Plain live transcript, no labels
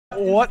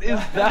What is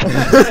that?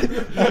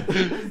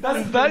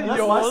 That's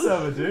yours? my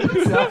server, dude.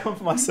 That's the outcome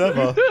for my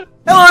server.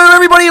 Hello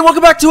everybody and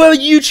welcome back to a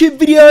YouTube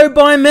video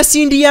by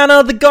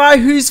MessyIndiana, the guy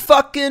who's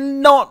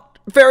fucking not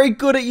very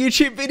good at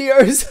YouTube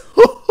videos.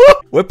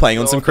 We're playing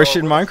on some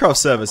Christian Minecraft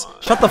servers.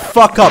 Shut the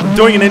fuck up, I'm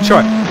doing an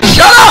intro.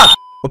 Shut up!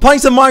 We're playing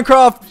some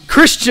Minecraft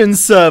Christian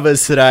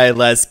servers today.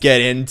 Let's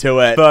get into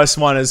it. First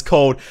one is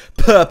called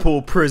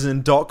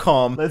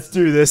purpleprison.com. Let's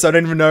do this. I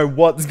don't even know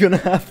what's gonna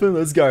happen.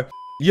 Let's go.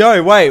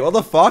 Yo, wait, what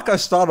the fuck? I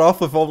started off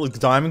with all the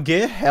diamond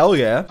gear? Hell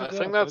yeah. I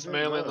think that's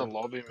mainly in the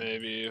lobby,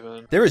 maybe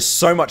even. There is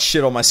so much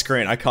shit on my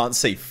screen, I can't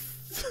see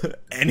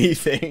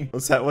anything.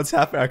 What's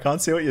happening? I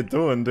can't see what you're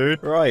doing,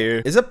 dude. Where are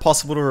you? Is it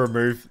possible to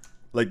remove,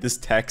 like, this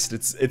text?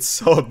 It's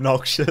so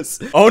obnoxious.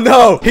 Oh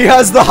no! He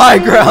has the high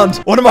ground!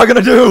 What am I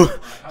gonna do?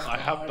 I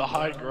have the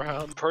high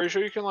ground. Pretty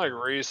sure you can, like,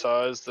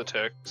 resize the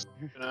text.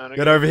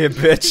 Get over here,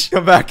 bitch.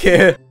 Come back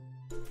here.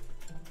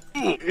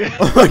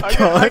 Oh my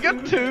god. I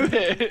got 2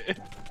 hits.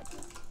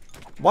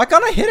 Why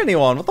can't I hit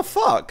anyone? What the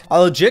fuck? I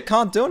legit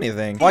can't do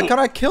anything. Why can't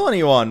I kill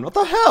anyone? What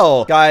the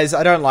hell? Guys,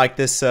 I don't like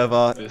this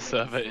server. This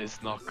server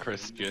is not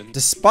Christian.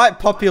 Despite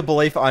popular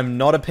belief, I'm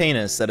not a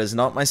penis. That is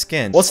not my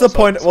skin. What's the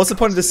point? What's the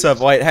point of this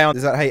server? Wait, hang on.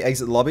 Is that how you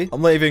exit the lobby?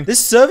 I'm leaving.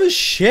 This server's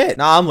shit.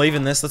 Nah, I'm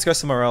leaving this. Let's go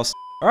somewhere else.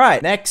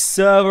 Alright, next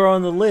server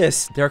on the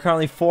list. There are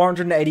currently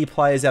 480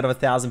 players out of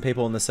 1,000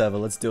 people on the server.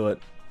 Let's do it.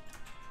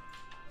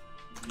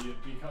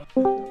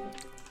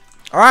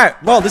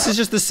 Alright, well, this is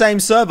just the same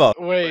server.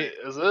 Wait,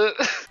 is it?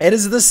 It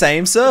is the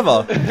same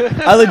server.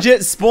 I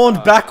legit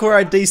spawned back where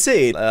I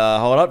DC'd.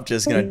 Hold up,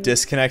 just gonna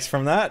disconnect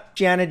from that.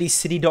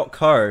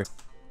 ChristianityCity.co.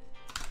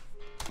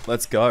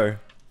 Let's go.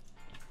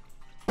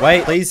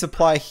 Wait, please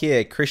apply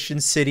here.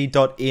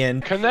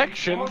 ChristianCity.in.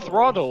 Connection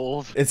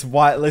throttled. It's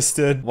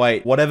whitelisted.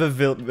 Wait, whatever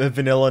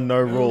vanilla, no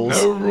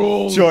rules. No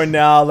rules. Join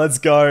now, let's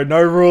go.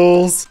 No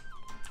rules.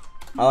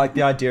 I like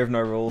the idea of no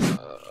rules.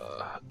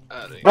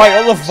 Wait,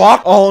 what the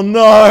fuck? Oh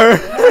no!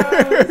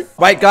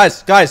 Wait,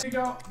 guys. We can't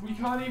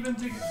even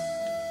dig it.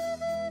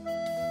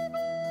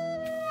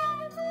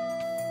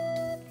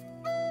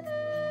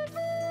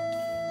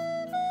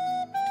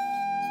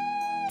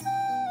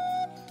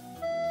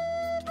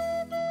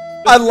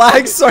 I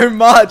lag so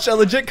much, I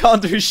legit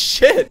can't do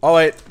shit. Oh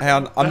wait,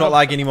 hang on, I'm not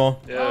lagging anymore.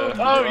 Yeah.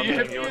 Oh, you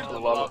hit me into the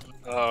lava.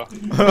 Oh,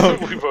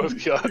 we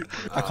both got.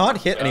 I can't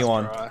hit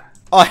anyone.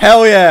 Oh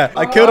hell yeah!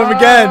 I killed him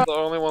again! The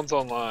only one's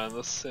online,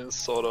 this seems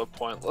sort of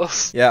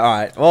pointless. Yeah,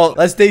 alright. Well,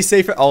 let's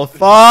DC for- oh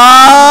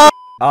fuck!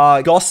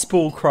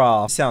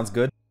 Gospelcraft. Sounds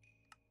good.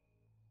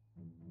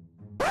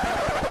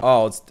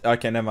 Oh, it's-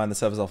 okay, never mind, the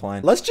server's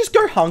offline. Let's just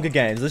go Hunger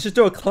Games. Let's just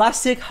do a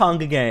classic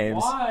Hunger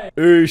Games. Why?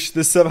 Oosh,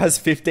 this server has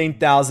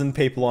 15,000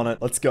 people on it.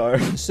 Let's go.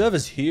 The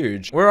server's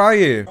huge. Where are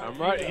you? I'm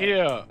right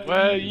here.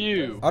 Where are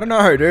you? I don't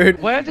know,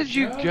 dude. Where did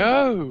you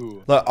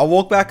go? Look, I'll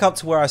walk back up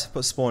to where I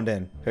spawned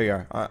in. Here you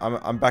go.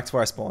 I'm back to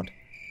where I spawned.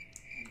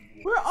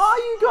 Where are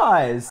you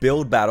guys?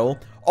 Build battle.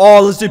 Oh,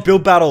 let's do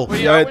build battle.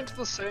 We Yo. went to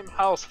the same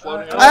house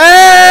floating around.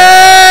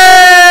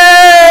 Hey!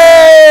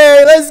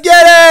 Let's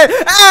get it!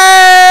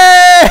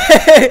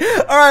 Hey!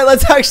 Alright,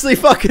 let's actually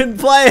fucking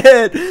play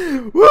it.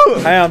 Woo!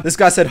 Hang on, this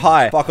guy said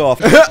hi. Fuck off.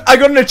 I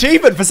got an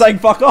achievement for saying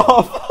fuck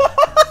off.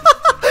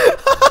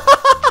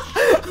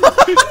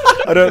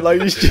 I don't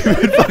like you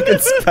stupid fucking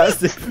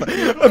spastic.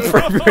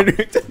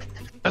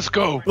 Let's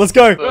go. Let's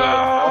go.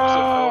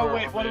 Oh,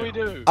 wait, what do we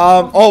do?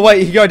 Oh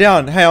wait, you go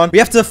down. Hang on. We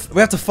have to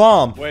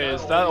farm. Wait,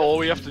 is that all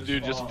we have to do?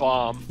 Just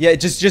farm? Yeah,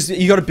 just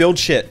you gotta build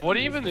shit. What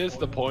even is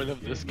the point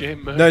of this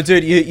game mode? No,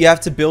 dude, you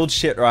have to build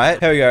shit, right?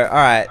 Here we go.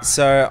 Alright,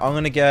 so I'm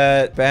gonna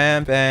get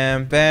bam,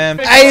 bam, bam.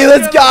 Hey,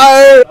 let's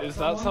go! Is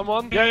that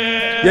someone?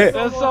 Yeah. Yeah.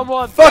 There's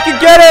someone. Fucking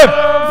get him!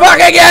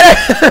 Fucking get him!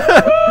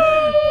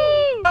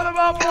 Get him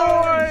up,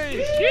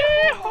 boys!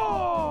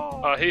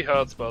 Yeehaw! Oh, he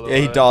hurts, by the way.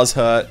 Yeah, he does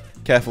hurt.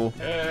 Careful.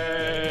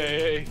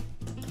 Hey.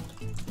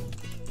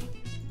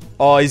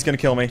 Oh, he's gonna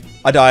kill me.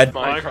 I died.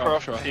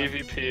 Minecraft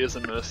PvP is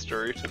a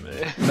mystery to me.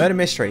 Murder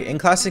Mystery. In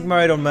classic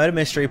mode on Murder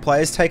Mystery,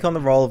 players take on the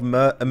role of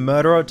a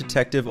murderer,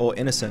 detective, or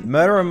innocent.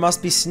 Murderer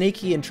must be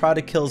sneaky and try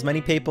to kill as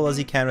many people as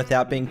he can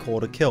without being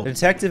caught or killed. The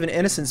detective and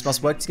innocents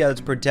must work together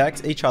to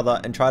protect each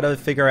other and try to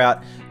figure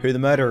out who the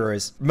murderer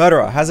is.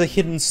 Murderer has a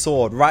hidden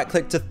sword.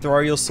 Right-click to throw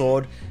your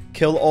sword.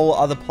 Kill all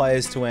other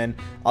players to win,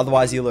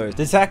 otherwise you lose.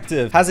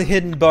 Detective has a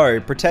hidden bow.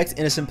 Protect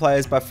innocent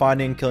players by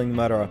finding and killing the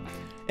murderer.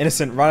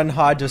 Innocent, run and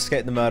hide to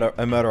escape the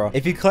murderer.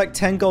 If you collect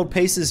 10 gold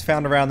pieces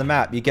found around the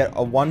map, you get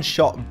a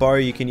one-shot bow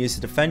you can use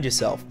to defend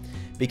yourself.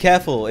 Be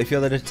careful, if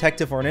you're the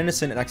detective or an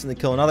innocent and accidentally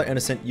kill another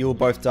innocent, you will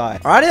both die.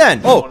 Alrighty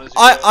then. Oh,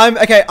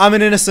 I'm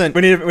an innocent.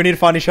 We need to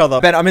find each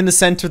other. Ben, I'm in the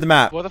center of the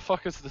map. Where the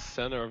fuck is the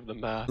center of the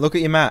map? Look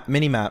at your map,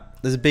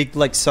 mini-map. There's a big,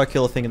 like,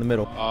 circular thing in the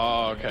middle.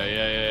 Oh, okay,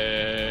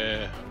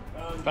 yeah.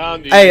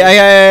 Found you.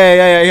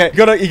 Hey.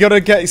 You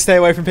gotta stay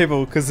away from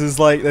people, because there's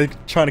like, they're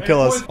trying to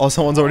kill us. Oh,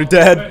 someone's already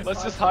dead.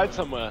 Let's just hide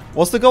somewhere.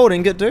 What's the gold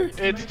ingot do?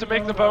 It's to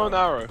make the bow and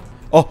arrow.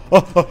 Okay,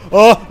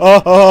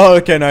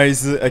 no,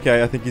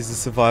 okay, I think he's a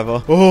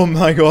survivor. Oh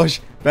my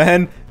gosh.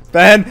 Ben,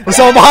 there's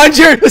someone behind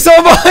you! There's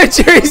someone behind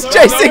you! He's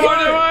chasing!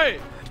 No,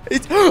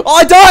 Oh,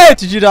 I died!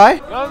 Did you die?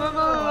 No,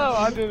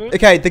 I didn't.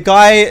 Okay, the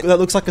guy that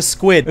looks like a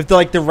squid with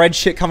like the red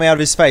shit coming out of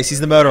his face. He's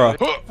the murderer.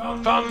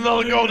 Found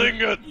another gold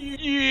ingot.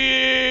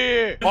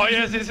 Yeah. Oh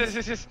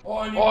yes. Oh,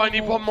 I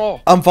need one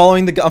more. I'm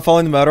following the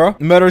murderer.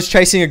 The murderer's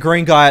chasing a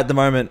green guy at the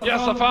moment. Yes,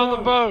 I found the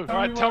bow. All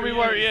right, tell me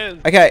where he is.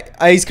 Okay,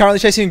 he's currently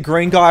chasing a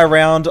green guy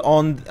around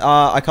on.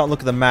 I can't look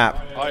at the map.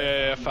 Oh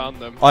yeah, found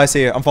them. Oh, I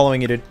see you. I'm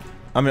following you, dude.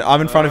 I'm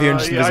in front of you and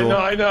just invisible.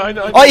 I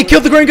know. Oh, he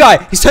killed the green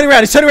guy. He's turning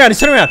around.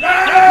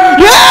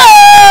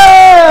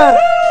 Yeah!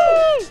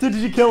 Dude,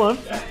 did you kill him?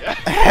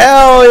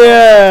 Hell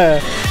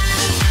yeah!